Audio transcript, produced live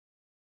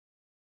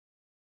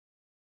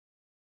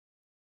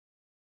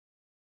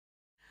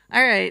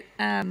All right,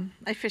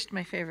 I fished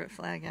my favorite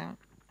flag out,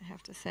 I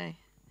have to say.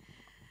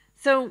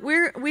 So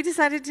we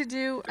decided to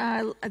do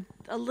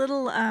a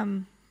little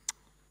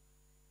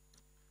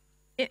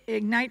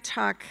Ignite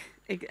talk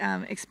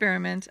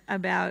experiment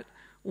about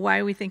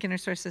why we think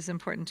InnerSource is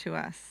important to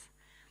us.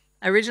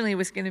 Originally, it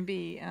was going to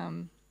be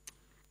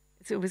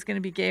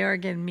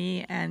Georg and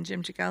me and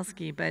Jim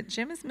Jagalski, but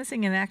Jim is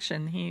missing in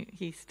action.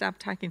 He stopped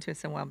talking to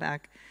us a while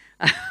back.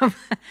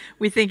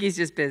 We think he's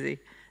just busy,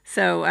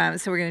 so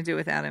we're going to do it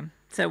without him.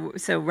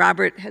 So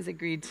Robert has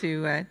agreed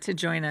to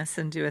join us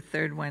and do a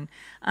third one.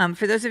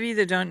 For those of you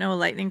that don't know,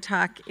 Lightning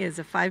Talk is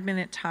a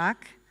 5-minute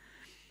talk,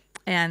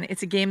 and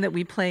it's a game that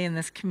we play in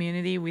this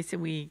community.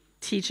 We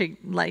teach a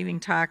Lightning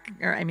Talk,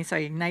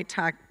 Ignite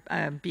Talk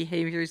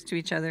behaviors to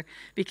each other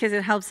because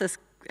it helps us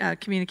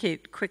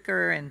communicate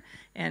quicker,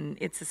 and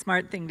it's a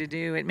smart thing to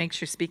do. It makes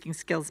your speaking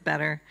skills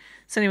better.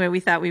 So anyway, we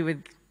thought we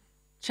would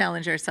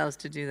challenge ourselves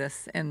to do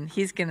this, and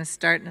he's going to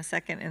start in a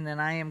second, and then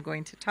I am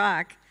going to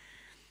talk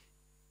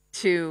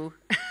to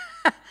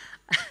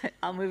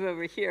I'll move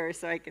over here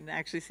so I can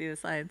actually see the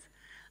slides.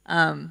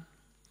 I'm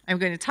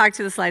going to talk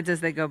to the slides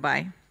as they go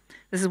by.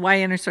 This is why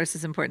InnerSource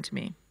is important to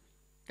me.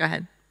 Go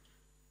ahead.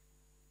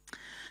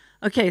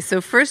 Okay,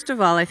 so first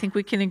of all, I think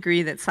we can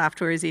agree that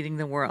software is eating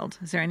the world.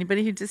 Is there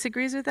anybody who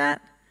disagrees with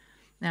that?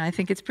 No, I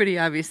think it's pretty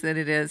obvious that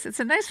it is. It's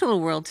a nice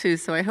little world too,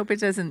 so I hope it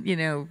doesn't,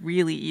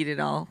 really eat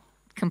it all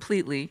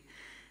completely.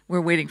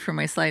 We're waiting for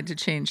my slide to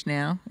change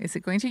now. Is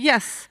it going to?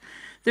 Yes.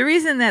 The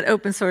reason that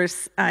open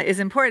source is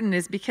important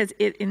is because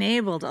it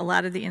enabled a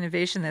lot of the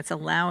innovation that's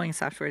allowing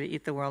software to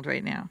eat the world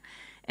right now.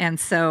 And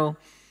so,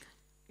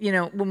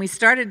 when we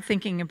started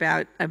thinking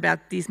about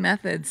these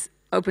methods,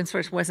 open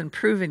source wasn't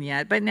proven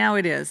yet, but now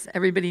it is.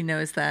 Everybody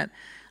knows that.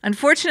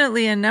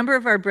 Unfortunately, a number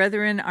of our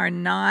brethren are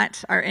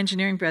not, our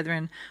engineering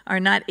brethren, are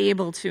not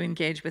able to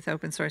engage with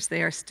open source.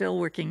 They are still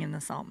working in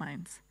the salt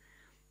mines.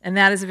 And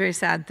that is a very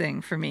sad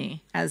thing for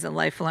me. As a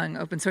lifelong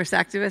open source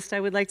activist, I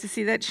would like to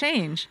see that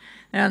change.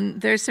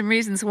 There's some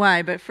reasons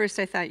why, but first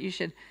I thought you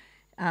should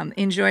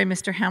enjoy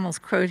Mr. Hamel's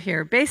quote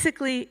here.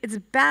 Basically, it's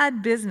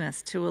bad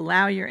business to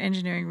allow your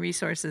engineering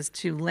resources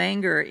to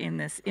languor in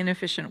this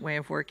inefficient way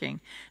of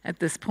working at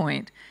this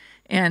point.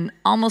 And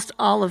almost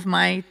all of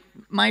my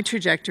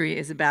trajectory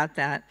is about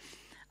that.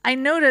 I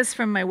notice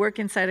from my work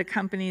inside of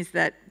companies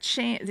that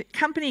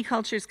company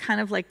culture is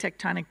kind of like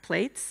tectonic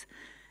plates.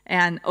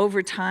 And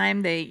over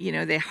time, they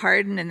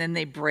harden and then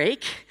they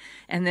break,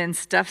 and then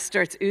stuff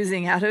starts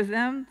oozing out of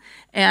them.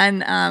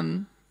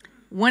 And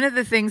one of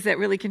the things that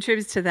really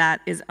contributes to that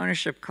is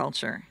ownership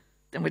culture,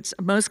 in which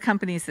most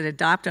companies that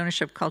adopt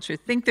ownership culture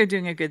think they're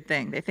doing a good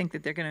thing. They think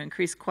that they're going to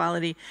increase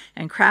quality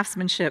and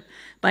craftsmanship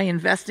by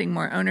investing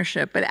more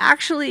ownership. But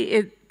actually,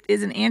 it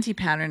is an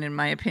anti-pattern, in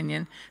my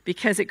opinion,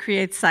 because it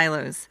creates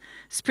silos.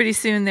 So pretty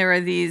soon there are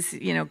these,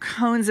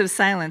 cones of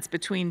silence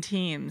between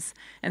teams,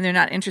 and they're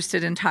not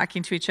interested in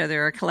talking to each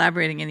other or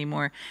collaborating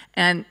anymore.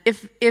 And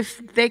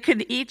if they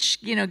could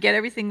each, get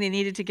everything they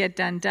needed to get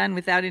done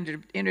without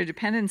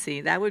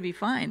interdependency, that would be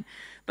fine.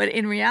 But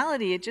in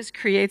reality, it just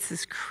creates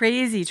this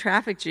crazy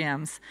traffic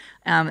jams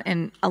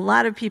and a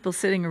lot of people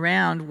sitting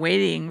around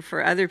waiting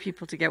for other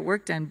people to get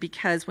work done,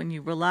 because when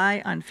you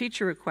rely on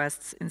feature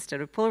requests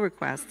instead of pull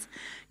requests,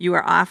 you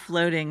are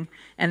offloading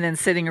and then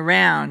sitting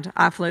around,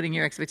 offloading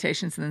your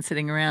expectations and then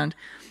sitting around.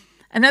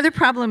 Another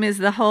problem is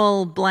the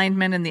whole blind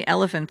men and the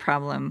elephant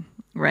problem,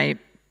 right?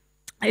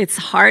 It's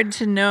hard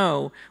to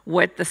know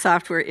what the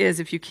software is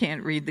if you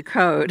can't read the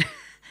code.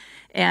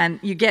 And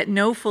you get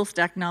no full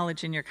stack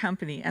knowledge in your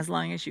company as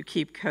long as you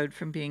keep code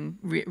from being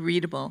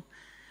readable.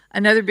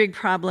 Another big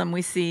problem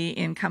we see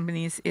in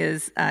companies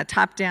is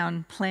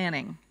top-down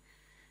planning.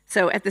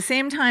 So at the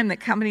same time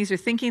that companies are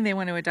thinking they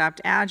want to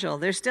adopt Agile,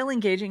 they're still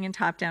engaging in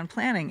top-down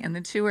planning, and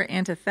the two are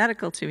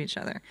antithetical to each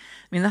other.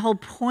 I mean, the whole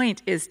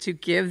point is to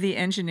give the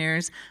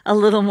engineers a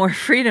little more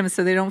freedom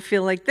so they don't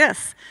feel like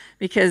this,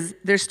 because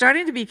there's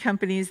starting to be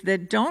companies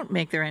that don't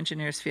make their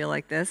engineers feel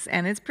like this,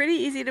 and it's pretty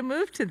easy to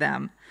move to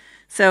them.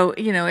 So,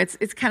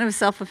 it's kind of a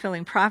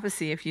self-fulfilling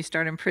prophecy if you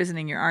start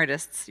imprisoning your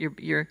artists,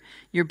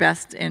 your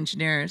best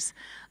engineers.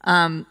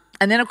 And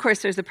then, of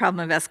course, there's the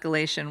problem of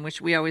escalation,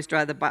 which we always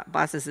draw the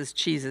bosses as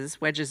cheeses,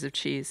 wedges of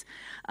cheese.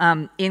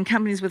 In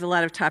companies with a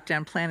lot of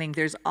top-down planning,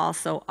 there's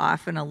also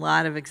often a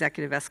lot of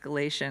executive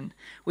escalation,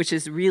 which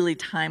is really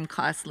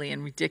time-costly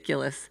and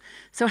ridiculous.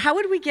 So how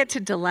would we get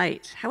to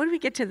delight? How would we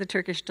get to the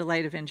Turkish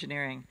delight of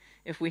engineering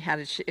if we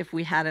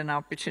had an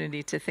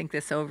opportunity to think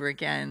this over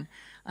again?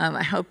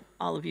 I hope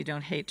all of you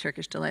don't hate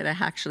Turkish delight. I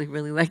actually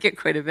really like it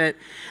quite a bit.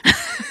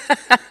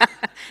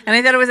 And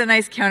I thought it was a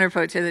nice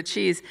counterpoint to the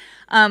cheese.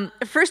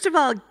 First of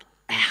all,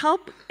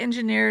 help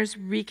engineers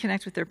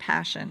reconnect with their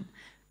passion.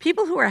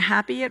 People who are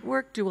happy at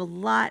work do a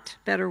lot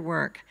better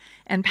work,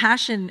 and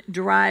passion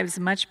drives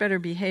much better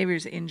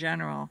behaviors in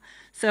general.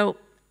 So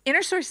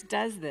InnerSource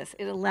does this.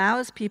 It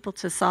allows people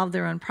to solve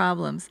their own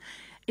problems.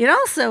 It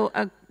also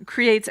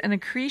creates an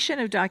accretion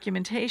of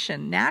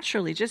documentation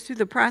naturally, just through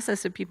the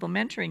process of people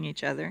mentoring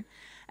each other.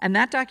 And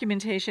that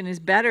documentation is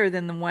better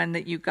than the one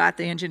that you got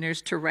the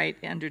engineers to write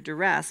under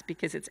duress,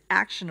 because it's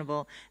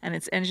actionable and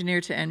it's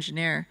engineer to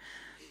engineer.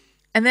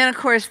 And then, of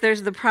course,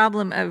 there's the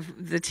problem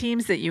of the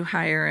teams that you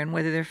hire and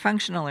whether they're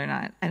functional or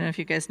not. I don't know if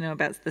you guys know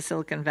about the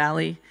Silicon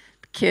Valley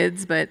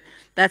kids, but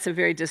that's a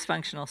very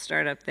dysfunctional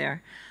startup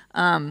there.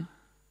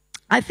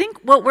 I think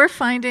what we're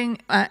finding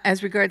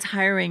as regards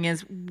hiring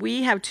is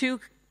we have two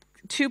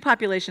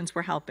populations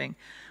we're helping.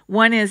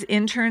 One is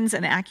interns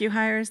and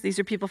acqui-hires. These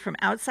are people from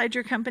outside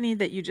your company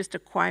that you just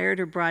acquired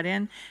or brought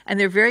in, and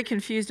they're very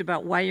confused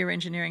about why your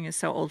engineering is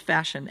so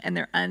old-fashioned, and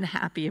they're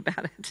unhappy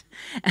about it,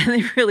 and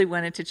they really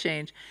want it to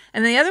change.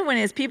 And the other one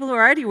is people who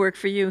already work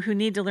for you who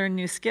need to learn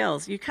new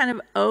skills. You kind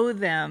of owe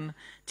them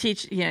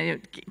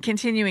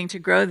continuing to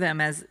grow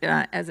them as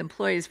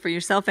employees for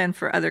yourself and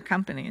for other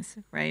companies,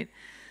 right?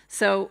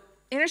 So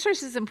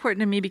InnerSource is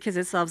important to me because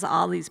it solves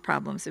all these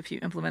problems if you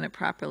implement it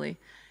properly.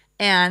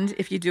 And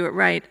if you do it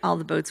right, all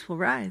the boats will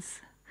rise,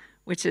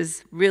 which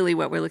is really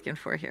what we're looking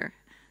for here.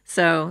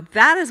 So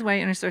that is why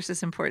InnerSource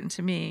is important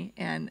to me.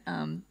 And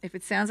if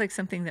it sounds like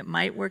something that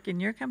might work in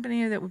your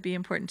company or that would be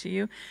important to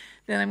you,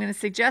 then I'm going to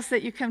suggest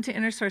that you come to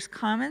InnerSource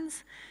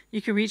Commons.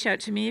 You can reach out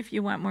to me if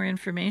you want more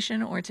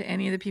information, or to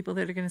any of the people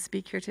that are going to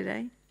speak here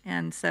today.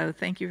 And so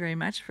thank you very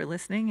much for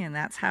listening, and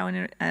that's how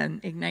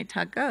an Ignite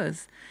talk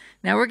goes.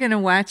 Now we're going to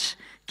watch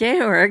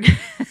Georg,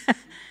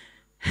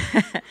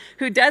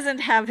 who doesn't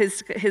have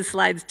his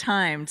slides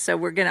timed, so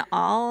we're going to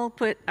all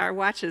put our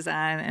watches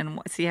on and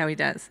see how he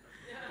does.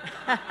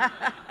 Please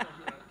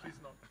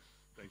not.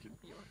 Thank you.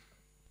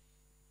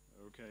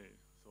 Okay,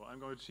 so I'm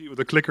going to cheat with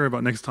the clicker,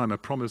 but next time I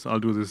promise I'll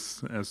do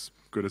this as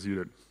good as you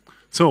did.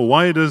 So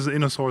why does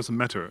InnerSource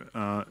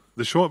matter?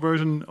 The short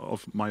version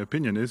of my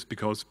opinion is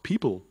because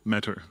people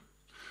matter.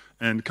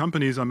 And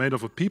companies are made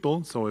up of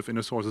people, so if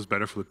InnerSource is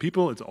better for the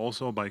people, it's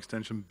also, by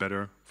extension,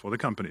 better for the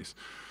companies.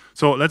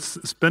 So let's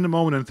spend a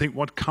moment and think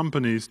what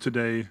companies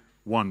today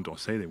want, or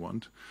say they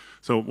want.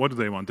 So what do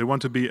they want? They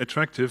want to be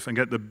attractive and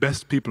get the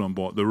best people on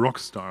board, the rock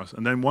stars.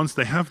 And then once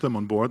they have them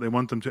on board, they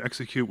want them to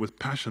execute with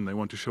passion. They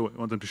want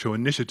them to show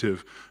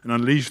initiative and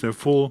unleash their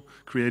full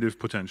creative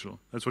potential.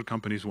 That's what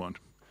companies want.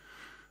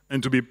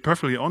 And to be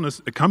perfectly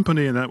honest, a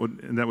company that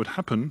would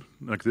happen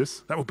like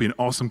this, that would be an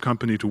awesome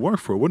company to work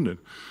for, wouldn't it?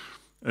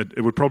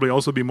 It would probably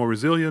also be more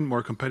resilient,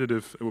 more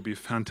competitive. It would be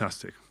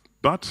fantastic.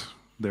 But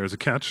there's a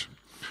catch.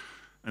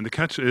 And the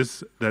catch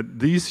is that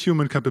these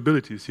human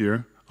capabilities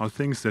here are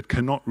things that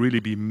cannot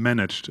really be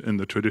managed in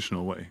the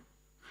traditional way.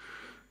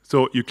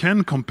 So you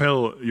can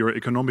compel your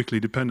economically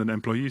dependent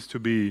employees to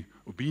be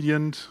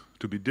obedient,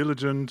 to be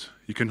diligent.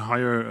 You can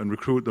hire and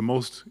recruit the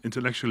most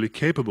intellectually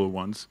capable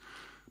ones,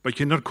 but you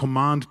cannot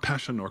command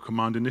passion or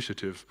command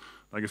initiative.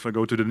 Like if I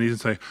go to Danese and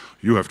say,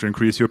 you have to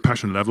increase your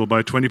passion level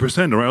by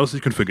 20% or else you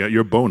can forget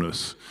your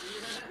bonus.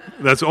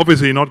 That's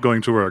obviously not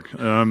going to work.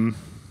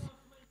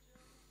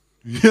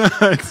 Yeah,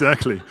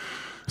 exactly.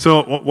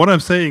 So what I'm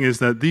saying is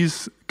that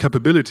these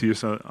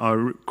capabilities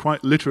are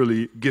quite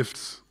literally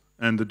gifts.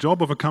 And the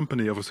job of a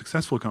company, of a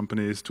successful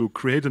company, is to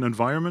create an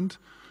environment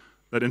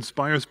that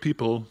inspires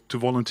people to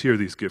volunteer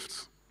these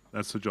gifts.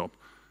 That's the job.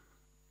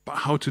 But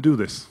how to do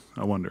this,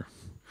 I wonder.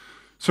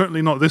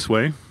 Certainly not this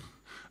way.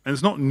 And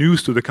it's not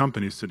news to the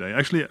companies today.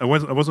 Actually, I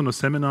was on a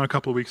seminar a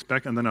couple of weeks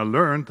back, and then I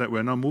learned that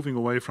we're now moving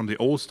away from the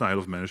old style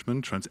of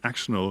management,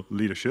 transactional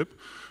leadership,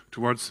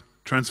 towards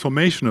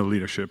transformational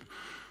leadership,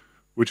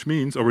 which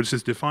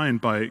is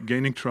defined by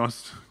gaining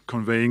trust,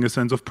 conveying a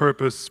sense of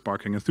purpose,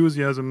 sparking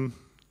enthusiasm,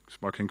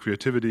 sparking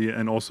creativity,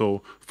 and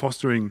also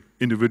fostering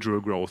individual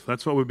growth.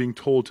 That's what we're being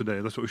told today.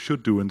 That's what we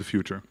should do in the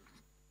future.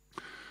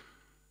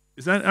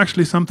 Is that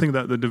actually something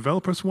that the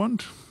developers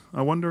want?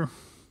 I wonder.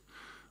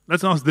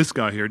 Let's ask this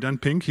guy here, Dan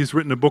Pink. He's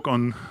written a book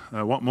on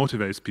what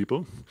motivates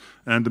people.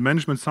 And the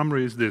management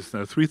summary is this.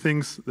 There are three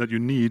things that you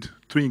need,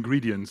 three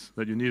ingredients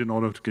that you need in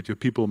order to get your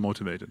people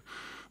motivated.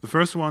 The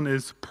first one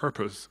is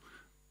purpose.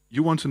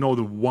 You want to know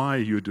the why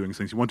you're doing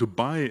things. You want to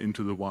buy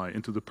into the why,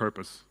 into the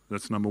purpose.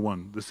 That's number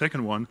one. The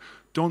second one,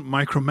 don't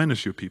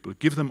micromanage your people.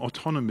 Give them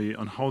autonomy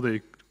on how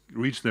they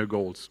reach their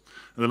goals.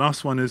 And the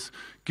last one is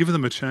give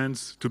them a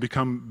chance to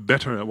become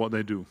better at what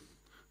they do.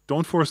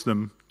 Don't force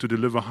them to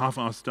deliver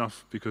half-assed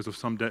stuff because of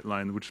some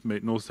deadline which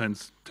made no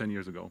sense 10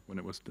 years ago when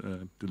it was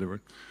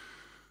delivered.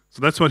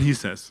 So that's what he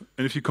says.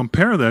 And if you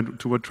compare that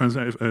to what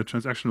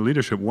transactional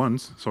leadership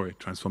wants,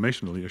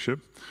 transformational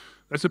leadership,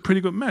 that's a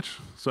pretty good match.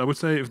 So I would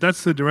say if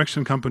that's the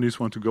direction companies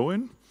want to go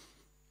in,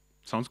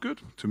 sounds good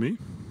to me.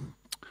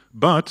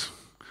 But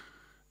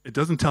it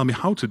doesn't tell me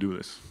how to do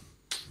this.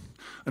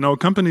 And our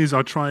companies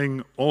are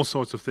trying all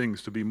sorts of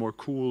things to be more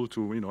cool,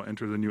 to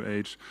enter the new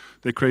age.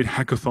 They create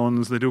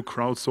hackathons, they do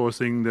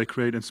crowdsourcing, they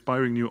create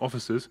inspiring new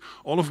offices,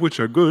 all of which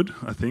are good,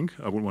 I think.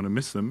 I wouldn't want to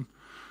miss them.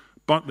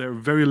 But they're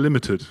very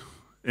limited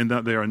in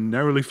that they are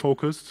narrowly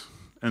focused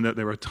and that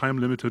they are time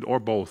limited or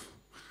both.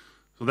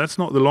 So that's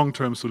not the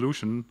long-term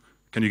solution.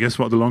 Can you guess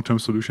what the long-term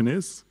solution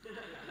is?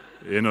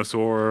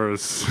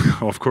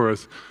 InnerSource, of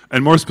course.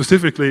 And more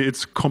specifically,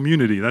 it's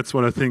community. That's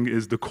what I think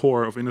is the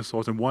core of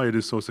InnerSource and why it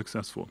is so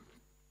successful.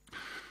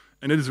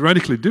 And it is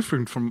radically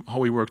different from how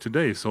we work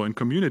today. So in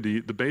community,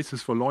 the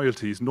basis for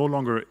loyalty is no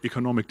longer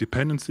economic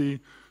dependency,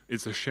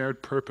 it's a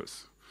shared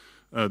purpose.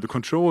 The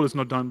control is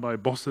not done by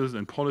bosses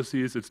and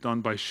policies, it's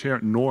done by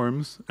shared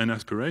norms and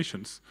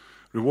aspirations.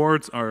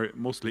 Rewards are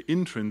mostly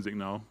intrinsic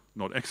now,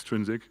 not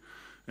extrinsic.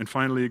 And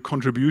finally,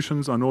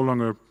 contributions are no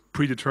longer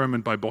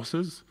predetermined by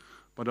bosses,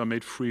 but are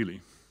made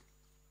freely.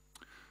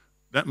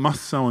 That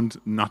must sound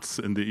nuts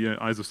in the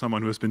eyes of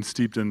someone who has been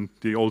steeped in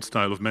the old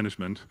style of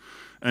management.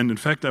 And in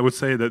fact, I would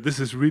say that this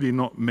is really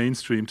not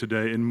mainstream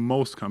today in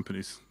most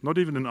companies, not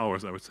even in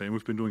ours, I would say. And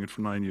we've been doing it for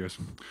 9 years.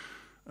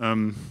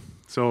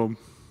 So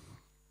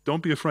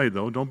don't be afraid,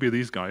 though. Don't be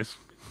these guys.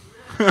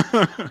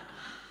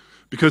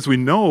 Because we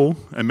know,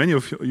 and many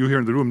of you here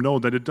in the room know,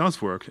 that it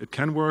does work. It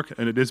can work,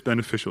 and it is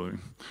beneficial.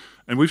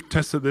 And we've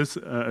tested this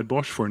at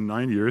Bosch for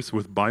 9 years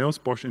with BIOS,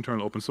 Bosch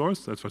Internal Open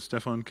Source. That's what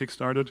Stefan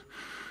kickstarted.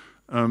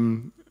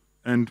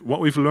 And what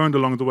we've learned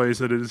along the way is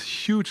that it is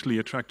hugely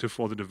attractive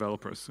for the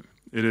developers.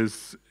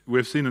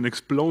 We've seen an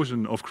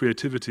explosion of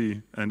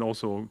creativity and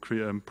also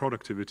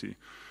productivity.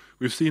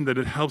 We've seen that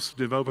it helps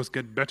developers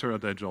get better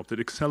at their job, that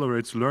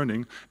accelerates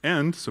learning,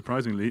 and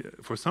surprisingly,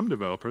 for some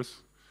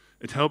developers,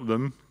 it helped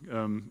them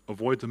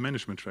avoid the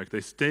management track. They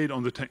stayed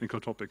on the technical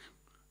topic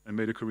and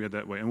made a career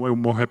that way, and we're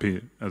more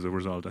happy as a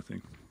result, I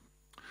think.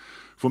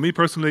 For me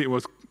personally, it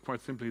was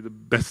quite simply the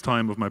best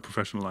time of my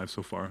professional life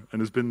so far,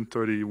 and it's been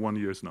 31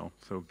 years now,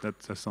 so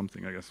that says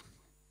something, I guess.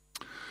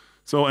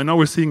 So, and now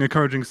we're seeing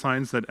encouraging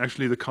signs that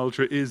actually the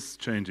culture is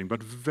changing,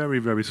 but very,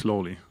 very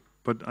slowly.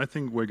 But I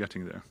think we're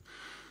getting there.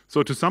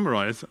 So to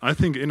summarize, I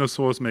think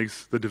InnerSource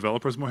makes the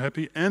developers more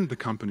happy and the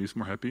companies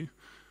more happy.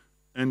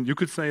 And you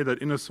could say that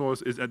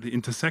InnerSource is at the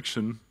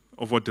intersection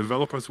of what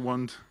developers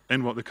want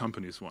and what the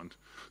companies want.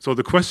 So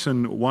the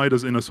question, why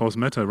does InnerSource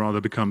matter,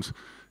 rather becomes,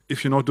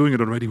 if you're not doing it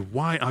already,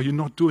 why are you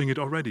not doing it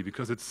already?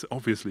 Because it's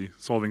obviously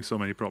solving so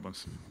many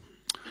problems.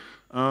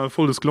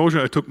 Full disclosure,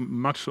 I took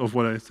much of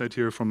what I said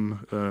here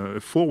from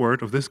a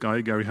foreword of this guy,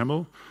 Gary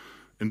Hamel,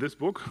 in this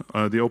book,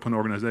 The Open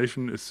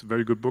Organization. It's a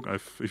very good book.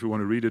 If you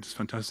want to read it, it's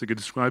fantastic. It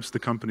describes the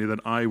company that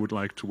I would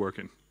like to work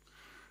in.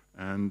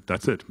 And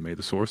that's it. May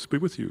the source be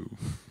with you.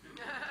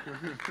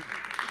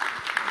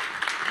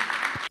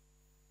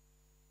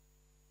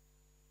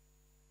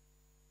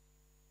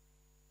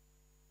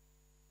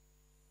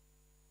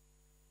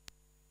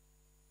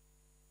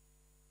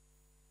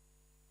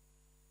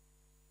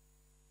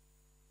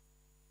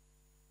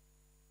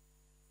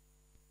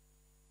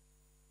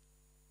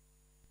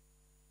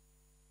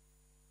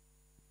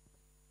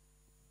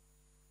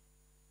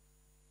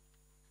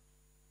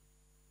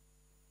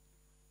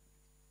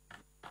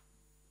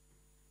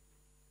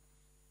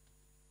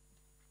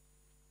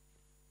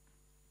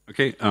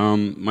 Okay,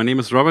 my name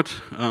is Robert.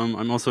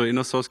 I'm also an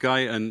InnerSource guy,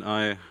 and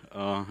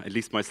at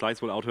least my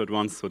slides will auto at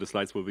once, so the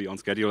slides will be on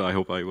schedule. I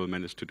hope I will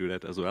manage to do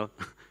that as well.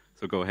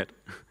 So go ahead.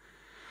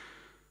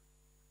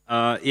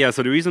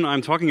 So the reason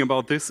I'm talking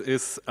about this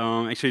is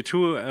actually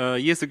 2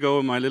 years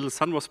ago, my little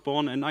son was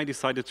born, and I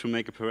decided to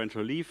make a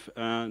parental leave,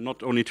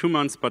 not only 2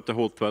 months, but the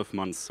whole 12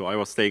 months. So I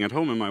was staying at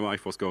home, and my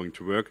wife was going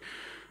to work.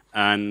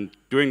 And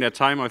during that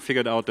time, I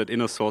figured out that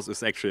InnerSource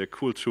is actually a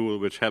cool tool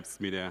which helps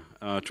me there.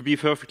 To be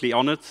perfectly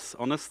honest,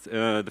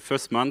 the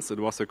first months, it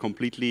was a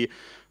completely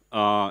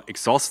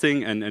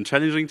exhausting and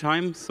challenging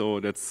time.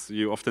 So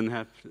you often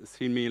have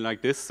seen me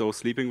like this, so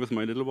sleeping with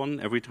my little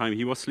one every time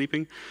he was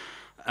sleeping.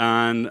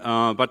 And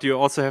but you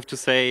also have to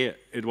say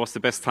it was the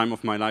best time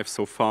of my life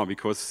so far,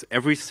 because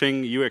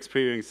everything you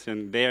experience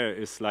in there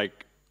is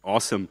like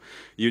awesome.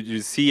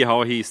 You see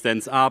how he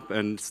stands up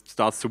and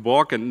starts to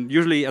walk, and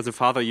usually as a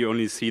father you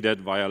only see that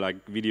via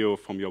like video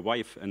from your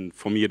wife, and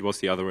for me it was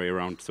the other way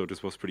around, so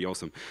this was pretty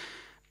awesome.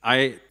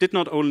 I did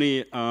not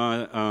only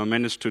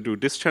manage to do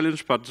this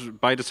challenge, but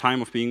by the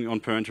time of being on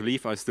parental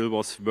leave I still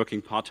was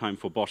working part-time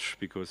for Bosch,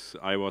 because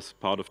I was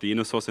part of the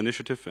InnerSource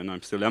initiative, and I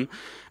still am,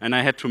 and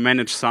I had to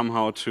manage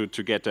somehow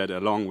to get that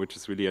along, which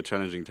is really a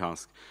challenging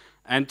task.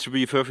 And to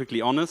be perfectly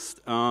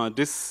honest,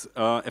 this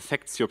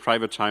affects your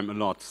private time a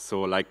lot.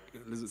 So like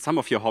some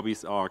of your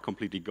hobbies are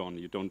completely gone.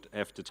 You don't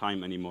have the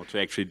time anymore to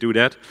actually do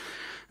that.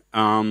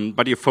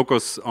 But you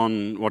focus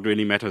on what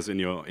really matters in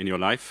your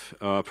life,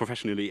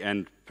 professionally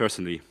and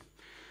personally.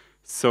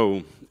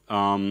 So,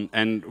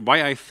 and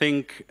why I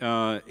think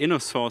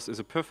InnerSource is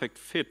a perfect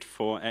fit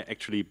for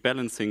actually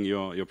balancing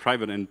your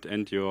private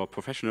and your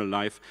professional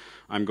life,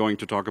 I'm going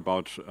to talk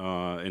about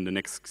in the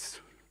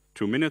next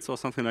 2 minutes or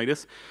something like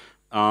this.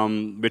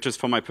 Which is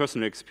from my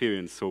personal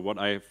experience, so what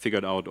I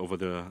figured out over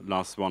the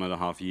last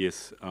 1.5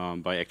 years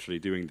by actually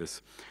doing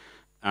this.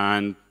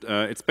 And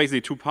it's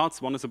basically 2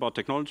 parts. One is about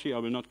technology, I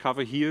will not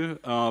cover here,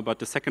 but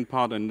the second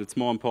part, and it's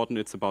more important,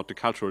 it's about the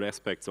cultural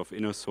aspects of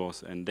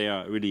InnerSource, and they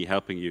are really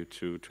helping you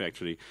to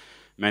actually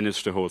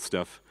manage the whole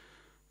stuff.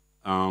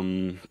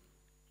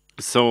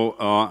 So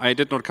I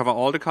did not cover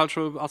all the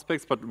cultural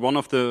aspects, but one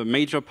of the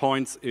major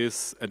points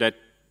is that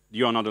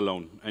you are not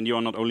alone, and you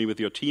are not only with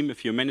your team.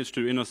 If you manage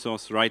to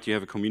InnerSource right, you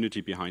have a community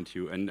behind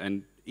you,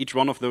 and each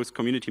one of those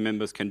community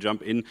members can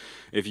jump in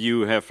if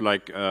you have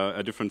like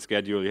a different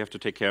schedule, you have to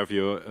take care of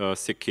your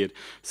sick kid.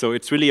 So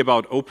it's really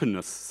about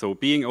openness. So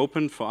being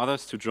open for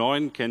others to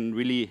join can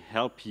really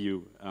help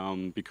you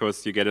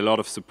because you get a lot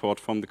of support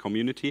from the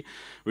community,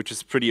 which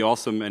is pretty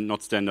awesome and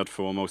not standard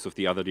for most of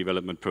the other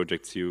development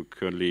projects you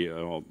currently,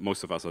 or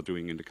most of us are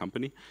doing in the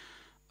company.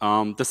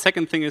 The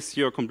second thing is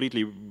your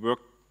completely work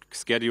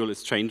schedule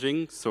is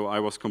changing. So I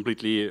was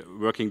completely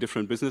working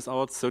different business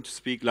hours, so to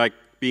speak, like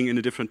being in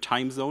a different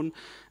time zone.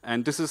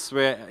 And this is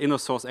where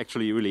InnerSource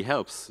actually really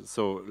helps.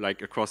 So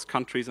like across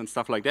countries and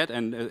stuff like that.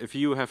 And if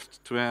you have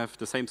to have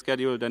the same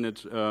schedule, then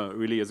it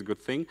really is a good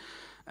thing.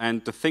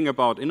 And the thing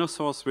about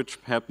InnerSource, which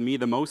helped me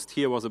the most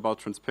here, was about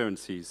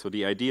transparency. So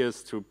the idea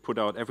is to put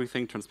out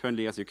everything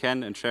transparently as you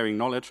can and sharing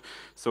knowledge.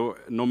 So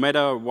no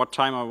matter what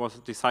time I was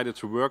decided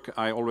to work,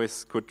 I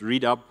always could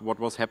read up what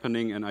was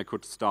happening and I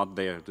could start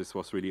there. This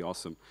was really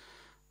awesome.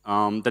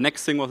 The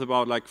next thing was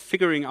about like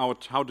figuring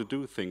out how to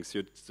do things.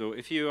 So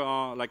if you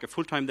are like a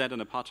full-time dad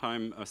and a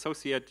part-time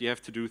associate, you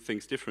have to do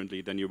things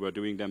differently than you were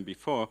doing them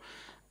before.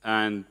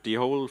 And the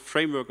whole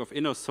framework of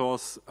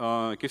InnerSource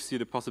gives you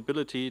the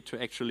possibility to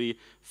actually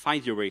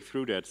find your way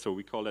through that. So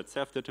we call that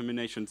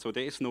self-determination. So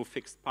there is no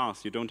fixed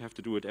path. You don't have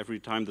to do it every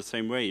time the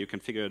same way. You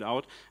can figure it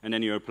out, and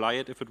then you apply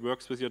it if it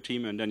works with your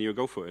team, and then you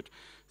go for it.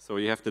 So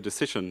you have the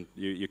decision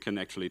you can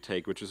actually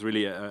take, which is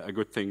really a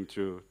good thing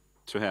to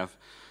have.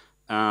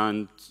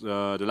 And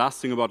the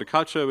last thing about the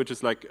culture, which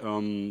is like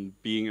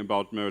being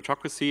about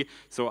meritocracy.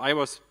 So I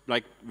was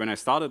like, when I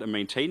started, a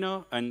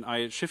maintainer, and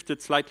I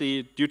shifted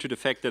slightly due to the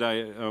fact that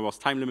I was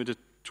time limited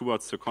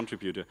towards the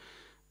contributor.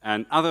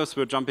 And others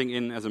were jumping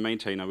in as a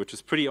maintainer, which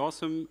is pretty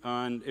awesome.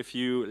 And if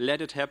you let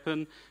it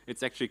happen,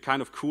 it's actually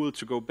kind of cool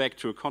to go back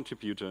to a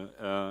contributor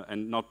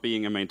and not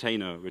being a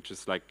maintainer, which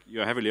is like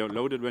you're heavily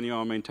loaded when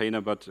you're a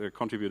maintainer, but a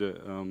contributor,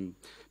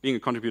 being a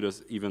contributor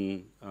is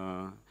even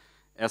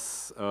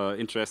as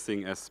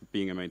interesting as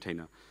being a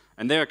maintainer.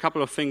 And there are a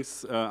couple of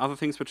things, other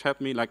things which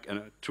helped me, like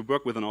to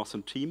work with an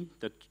awesome team.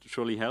 That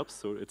surely helps.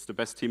 So it's the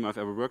best team I've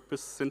ever worked with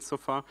since so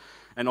far.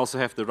 And also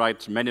have the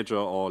right manager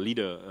or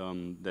leader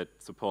that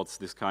supports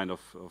this kind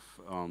of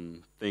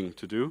thing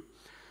to do.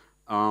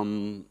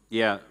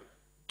 Yeah,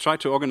 try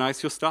to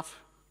organize your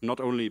stuff,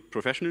 not only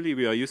professionally.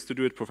 We are used to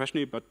do it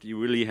professionally, but you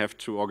really have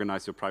to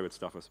organize your private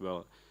stuff as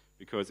well.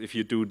 Because if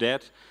you do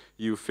that,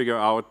 you figure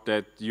out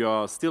that you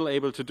are still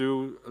able to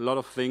do a lot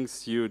of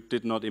things you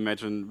did not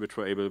imagine which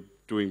were able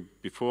doing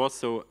before.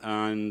 So,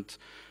 and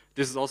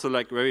this is also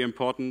like very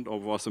important, or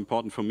was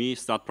important for me,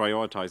 start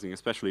prioritizing,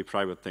 especially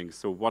private things.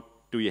 So what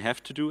do you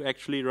have to do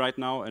actually right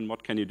now, and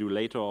what can you do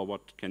later, or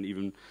what can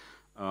you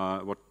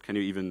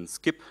even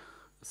skip,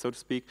 so to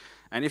speak.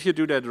 And if you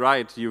do that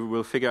right, you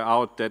will figure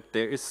out that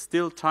there is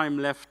still time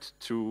left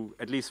to,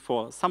 at least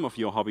for some of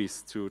your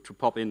hobbies, to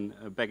pop in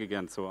back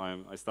again. So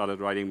I started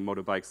riding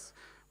motorbikes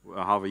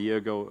half a year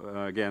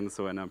ago again,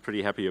 so, and I'm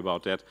pretty happy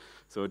about that.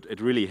 So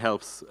it really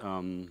helps.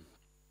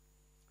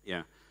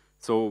 Yeah.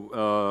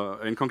 So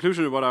in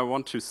conclusion, what I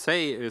want to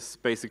say is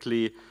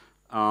basically,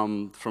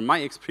 from my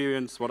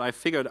experience, what I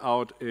figured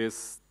out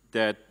is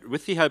that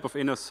with the help of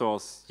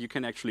InnerSource, you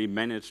can actually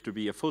manage to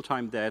be a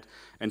full-time dad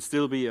and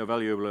still be a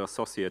valuable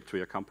associate to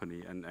your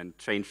company and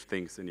change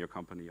things in your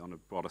company on a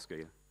broader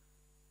scale.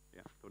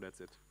 Yeah, so that's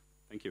it.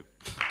 Thank you.